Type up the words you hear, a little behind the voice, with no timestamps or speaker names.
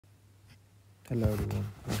Hello everyone,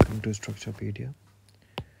 welcome to Structure Pedia.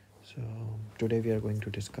 So today we are going to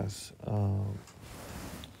discuss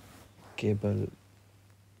cable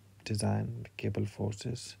design, cable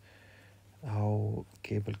forces, how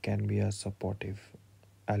cable can be a supportive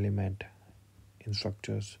element in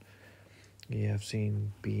structures. We have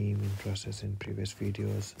seen beam in trusses in previous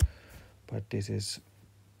videos, but this is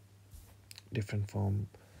different form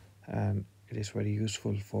and it is very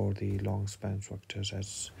useful for the long span structures,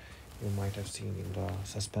 as you might have seen in the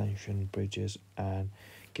suspension bridges and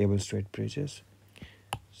cable straight bridges.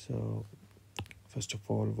 So first of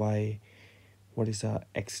all, what is the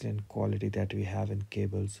excellent quality that we have in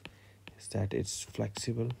cables is that it's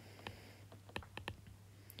flexible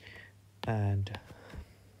and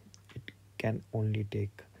it can only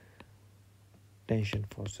take tension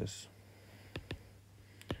forces.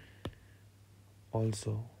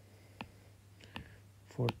 Also,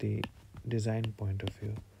 for the design point of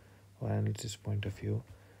view or analysis point of view,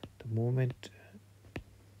 the moment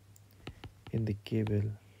in the cable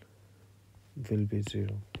will be zero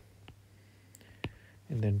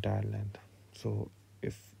in the entire length. So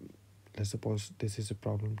if, let's suppose this is a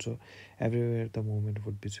problem, so everywhere the moment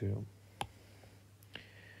would be zero.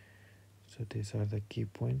 So these are the key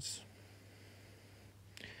points.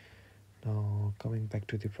 Now coming back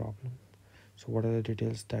to the problem, so what are the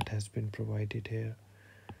details that has been provided here?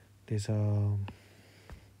 These are,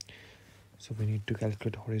 so we need to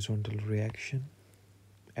calculate horizontal reaction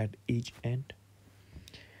at each end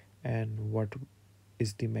and what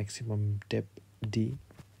is the maximum depth D.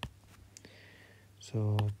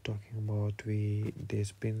 So talking about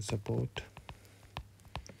this pin support,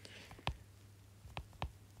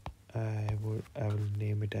 I will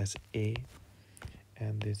name it as A,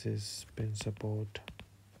 and this is pin support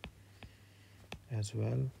as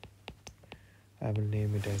well. I will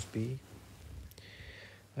name it as B.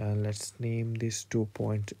 Let's name these 2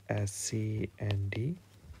 points as C and D.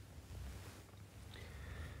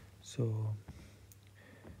 So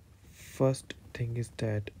first thing is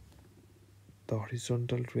that the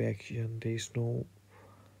horizontal reaction, there is no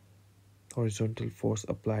horizontal force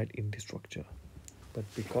applied in the structure, but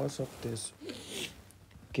because of this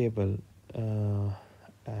cable and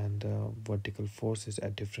vertical forces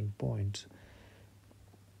at different points,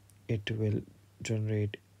 it will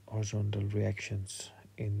generate horizontal reactions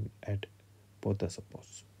at both the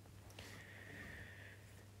supports.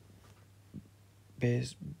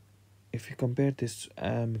 If you compare this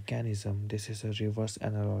mechanism, this is a reverse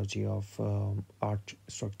analogy of arch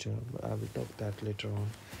structure. I will talk that later on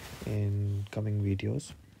in coming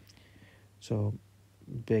videos. So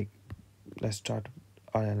let's start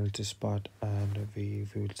our analysis part, and we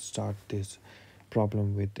will start this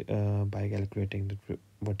problem with by calculating the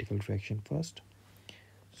vertical reaction first.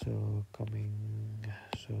 So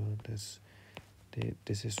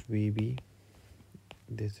this is VB,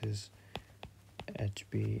 this is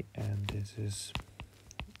HB, and this is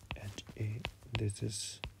HA, this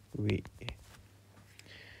is VA.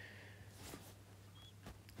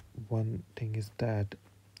 One thing is that,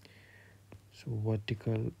 so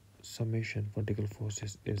vertical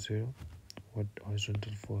forces is zero, what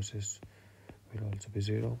horizontal forces will also be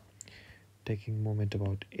zero. Taking moment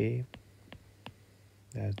about A,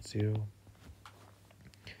 that's 0.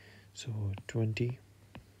 So 20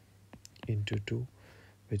 into 2,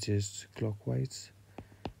 which is clockwise,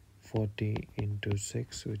 40 into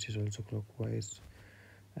 6, which is also clockwise,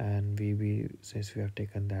 and VB, since we have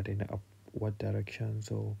taken that in upward direction,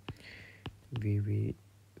 so VB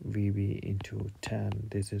into 10,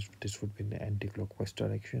 this would be in the anti-clockwise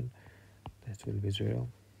direction, that will be 0.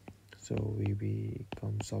 So VB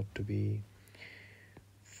comes out to be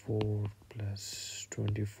 4 plus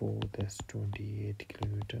 24, that's 28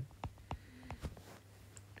 kilonewton.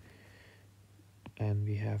 And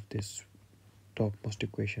we have this topmost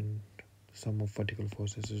equation, sum of vertical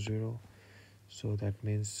forces is 0, so that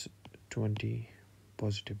means 20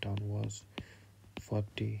 positive downwards,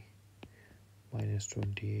 40 minus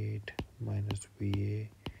 28 minus VA is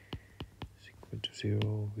equal to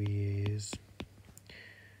 0. VA is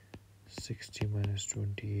 60 minus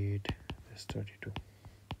 28, that's 32.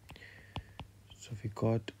 So we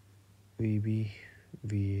got VB,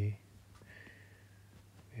 VA,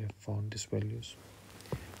 we have found these values.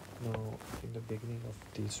 Now in the beginning of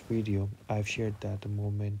this video, I've shared that the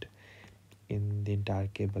moment in the entire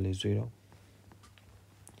cable is 0,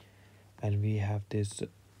 and we have this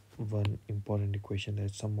one important equation,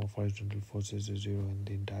 that sum of horizontal forces is 0 in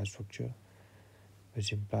the entire structure,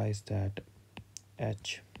 which implies that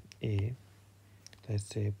HA, let's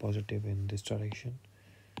say positive in this direction,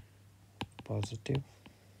 positive,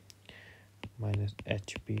 minus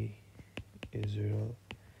HB is 0,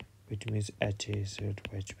 which means HA is 0 to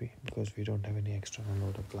HP because we don't have any external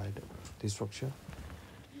load applied to this structure.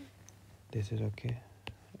 This is okay.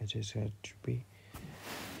 HA is 0 to HP.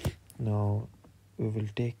 Now we will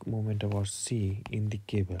take moment about C in the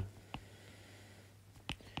cable,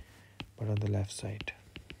 but on the left side.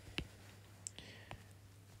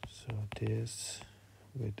 So this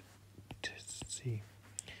with C.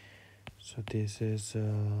 So this is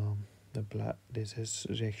this is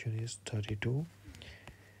reaction is 32.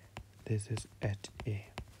 This is HA.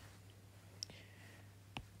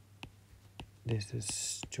 This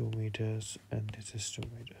is 2 meters and this is 2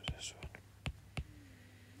 meters as well.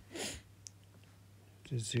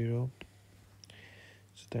 This is 0.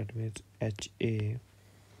 So that means HA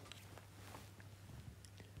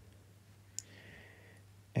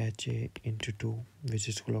into 2, which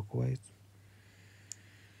is clockwise,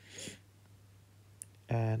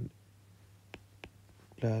 and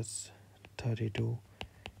plus 32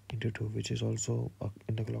 into 2, which is also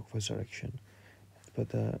in the clockwise direction, but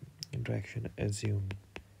the direction assumed.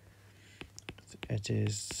 So H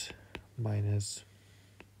is minus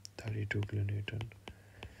 32 kilonewton.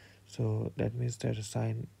 So that means that a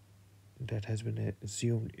sign that has been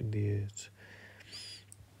assumed in the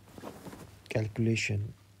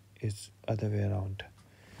calculation is other way around.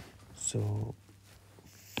 So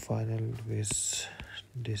final is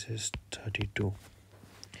this is 32,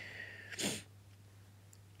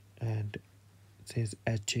 and since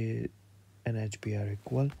HA and HB are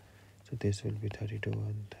equal, so this will be 32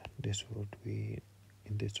 and this would be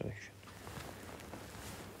in this direction.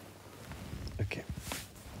 Okay,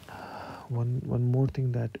 one more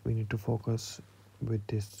thing that we need to focus with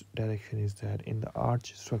this direction is that in the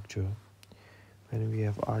arch structure, when we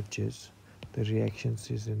have arches, the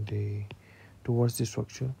reactions is in the towards the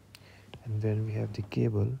structure, and when we have the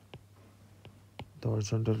cable, the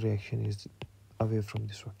horizontal reaction is away from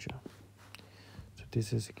the structure. So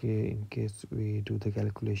this is in case we do the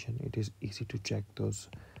calculation, it is easy to check those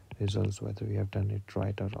results whether we have done it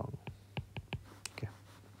right or wrong. Okay,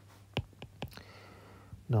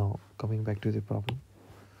 now coming back to the problem.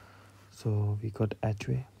 So we got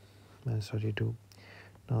HA minus 32.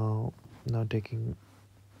 Now taking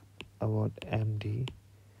about MD,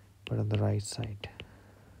 but on the right side,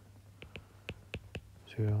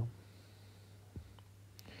 0.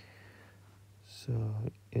 So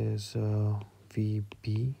is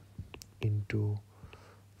VB into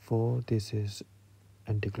 4. This is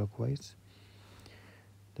anti-clockwise.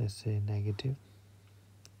 Let's say negative,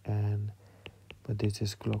 and but this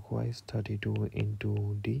is clockwise. 32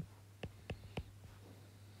 into D.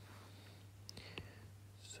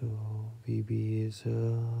 So VB is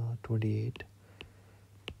 28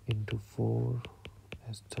 into 4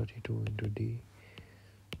 as 32 into D.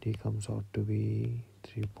 D comes out to be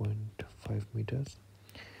 3.5 meters.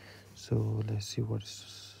 So let's see what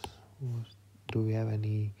do we have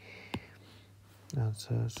any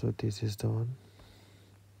answer. So this is the one.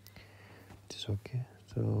 It is okay.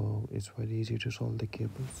 So it's very easy to solve the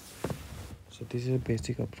cables. So this is a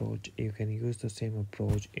basic approach. You can use the same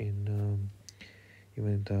approach in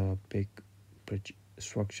even the big bridge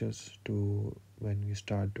structures to when you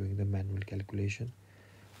start doing the manual calculation.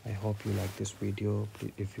 I hope you like this video.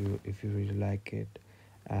 If you really like it,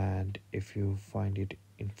 and if you find it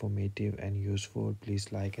informative and useful,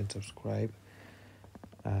 please like and subscribe,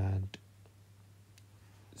 and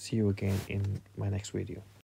see you again in my next video.